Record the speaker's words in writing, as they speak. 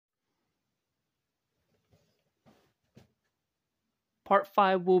part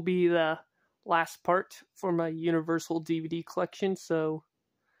 5 will be the last part for my Universal DVD collection, so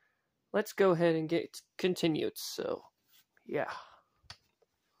let's go ahead and get continued. So, yeah.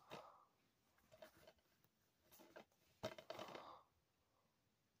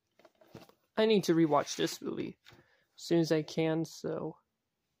 I need to rewatch this movie as soon as I can, so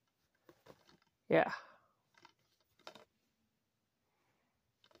yeah.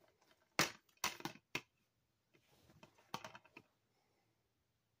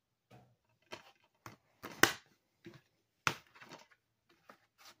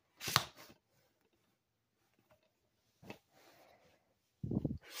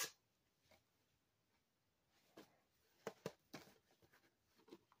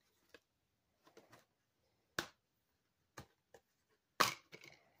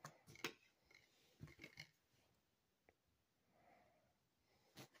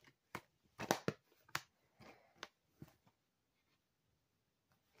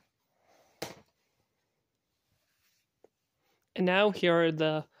 And now here are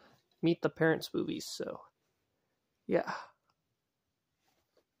the Meet the Parents movies, so yeah.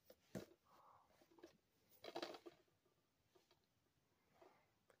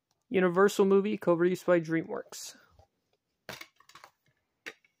 Universal movie co-produced by DreamWorks.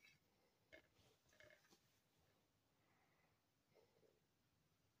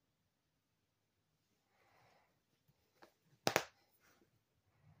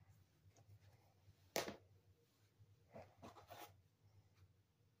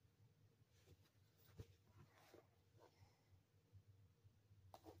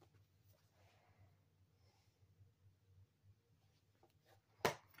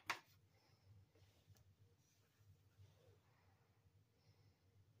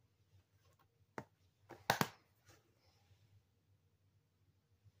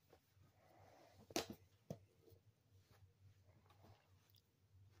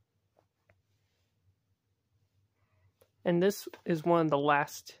 And this is one of the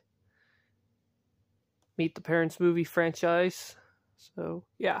last Meet the Parents movie franchise. So,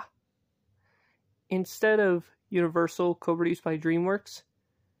 yeah. Instead of Universal co-produced by DreamWorks,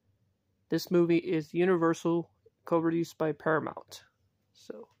 this movie is Universal co-produced by Paramount.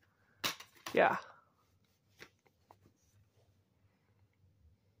 So, yeah.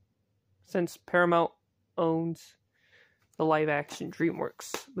 Since Paramount owns the live-action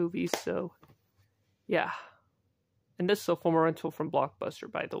DreamWorks movies, so, yeah. And this is a former rental from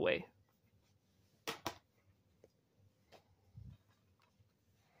Blockbuster, by the way.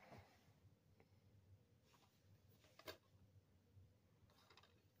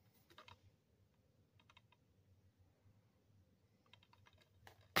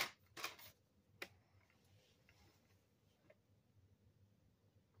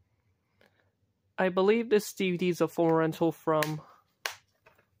 I believe this DVD is a former rental from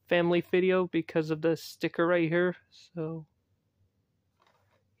Family Video because of the sticker right here. So,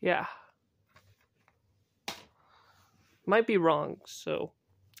 yeah. Might be wrong, so,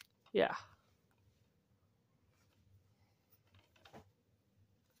 yeah.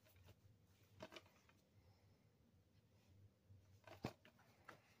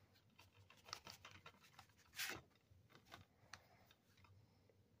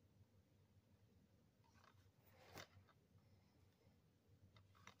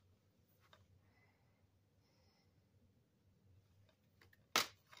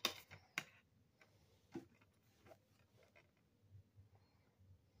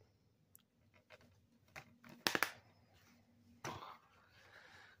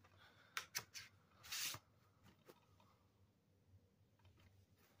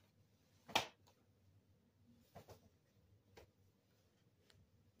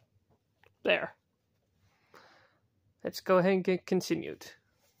 There. Let's go ahead and get continued.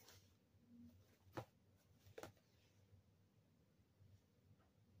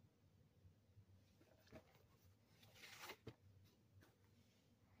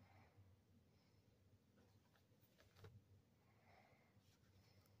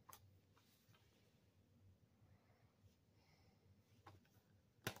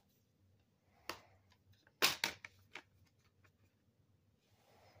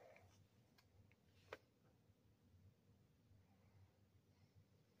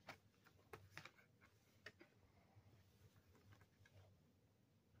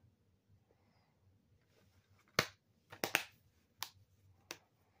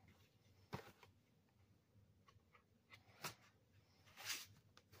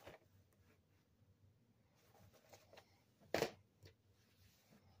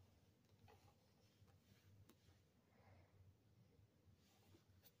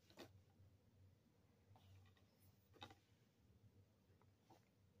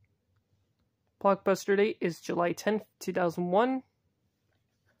 Blockbuster date is July 10th, 2001.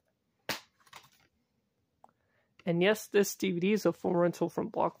 And yes, this DVD is a full rental from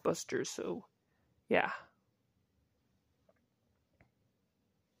Blockbuster, so yeah.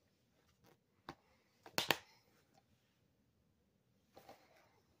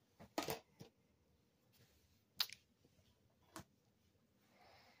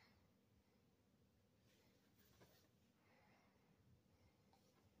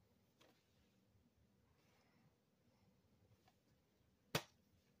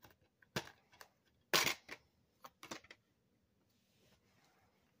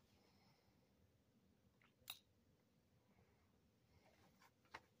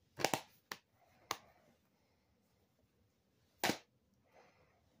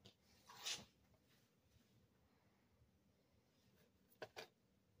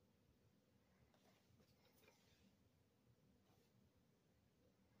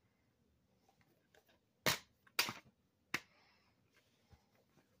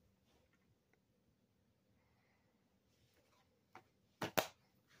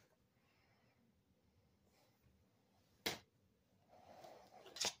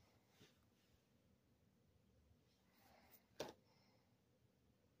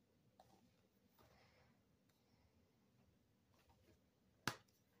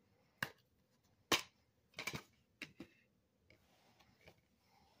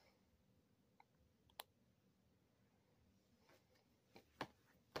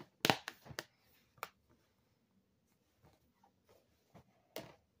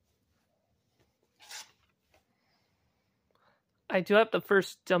 I do have the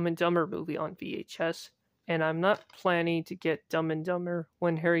first Dumb and Dumber movie on VHS, and I'm not planning to get Dumb and Dumber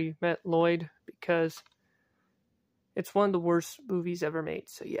When Harry Met Lloyd because it's one of the worst movies ever made,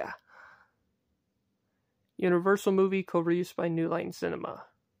 so yeah. Universal movie co-produced by New Line Cinema.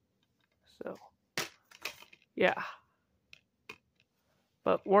 So, yeah.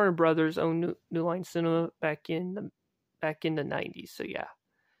 But Warner Brothers owned New Line Cinema back in the 90s, so yeah.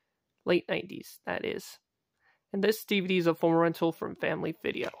 Late 90s, that is. And this DVD is a full rental from Family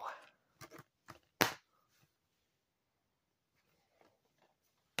Video.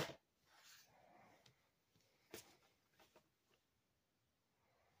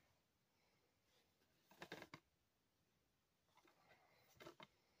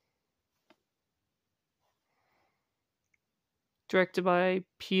 Directed by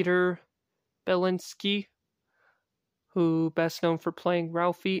Peter Belinsky, who best known for playing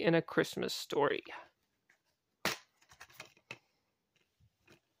Ralphie in A Christmas Story.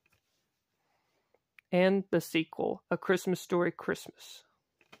 And the sequel, A Christmas Story Christmas.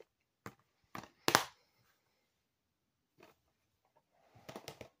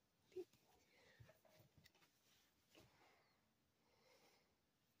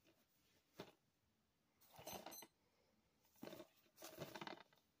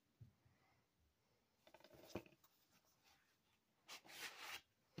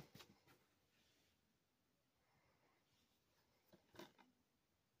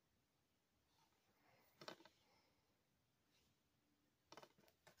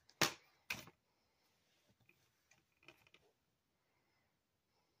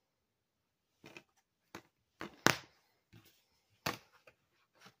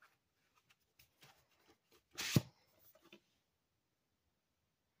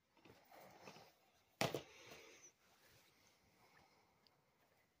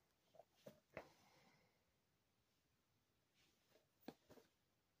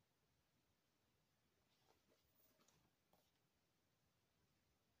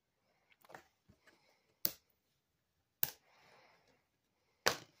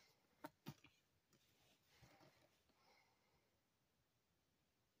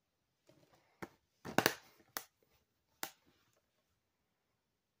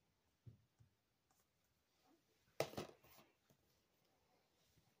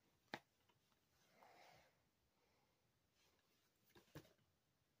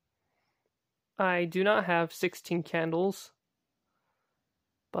 I do not have 16 Candles,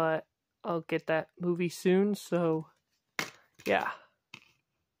 but I'll get that movie soon, so yeah.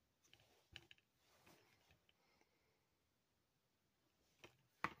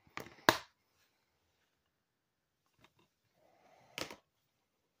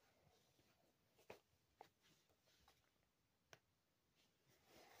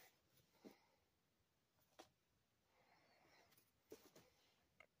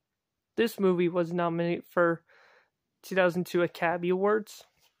 This movie was nominated for 2002 Academy Awards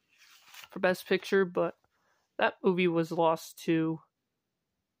for Best Picture, but that movie was lost to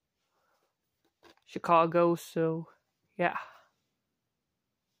Chicago, so yeah.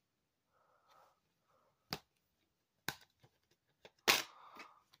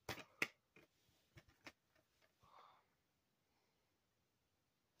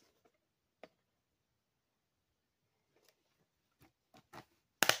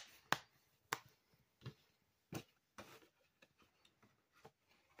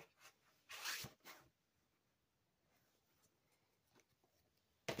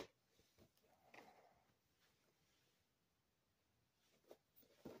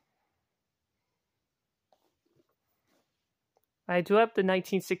 I do have the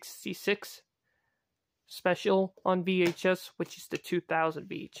 1966 special on VHS, which is the 2000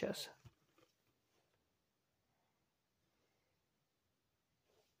 VHS.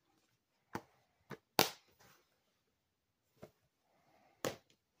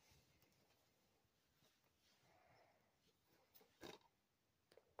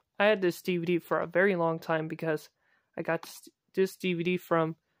 I had this DVD for a very long time because I got this DVD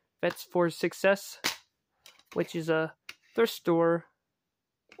from Vets for Success, which is a thrift store,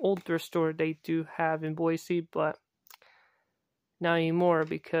 old thrift store they do have in Boise, but not anymore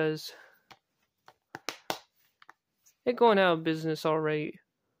because they're going out of business already.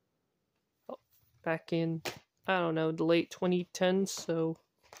 Back in, I don't know, the late 2010s, so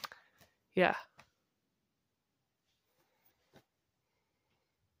yeah.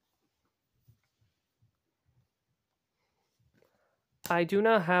 I do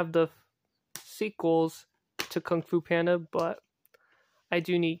not have the sequels to Kung Fu Panda, but I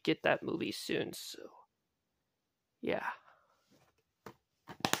do need to get that movie soon, so yeah.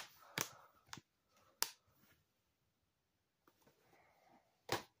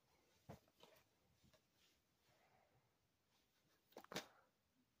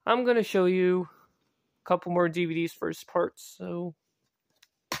 I'm gonna show you a couple more DVDs first parts, so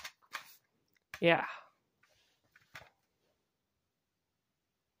yeah.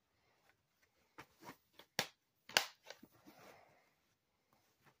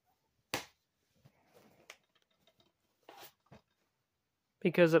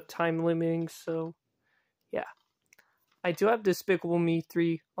 Because of time limiting, so yeah. I do have Despicable Me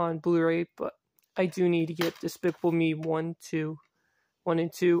 3 on Blu-ray, but I do need to get Despicable Me 1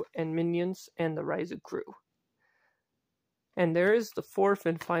 and 2, and Minions, and The Rise of Gru. And there is the fourth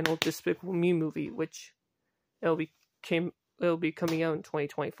and final Despicable Me movie, which it'll be coming out in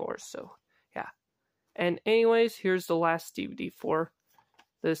 2024, so yeah. And anyways, here's the last DVD for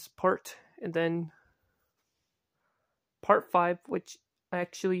this part, and then part 5, which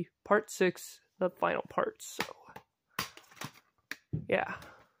actually part 6, the final part, so yeah.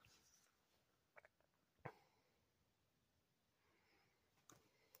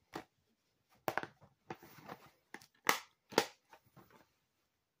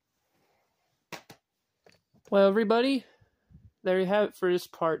 Well, everybody, there you have it for this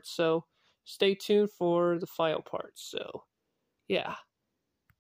part, so stay tuned for the final part, so yeah.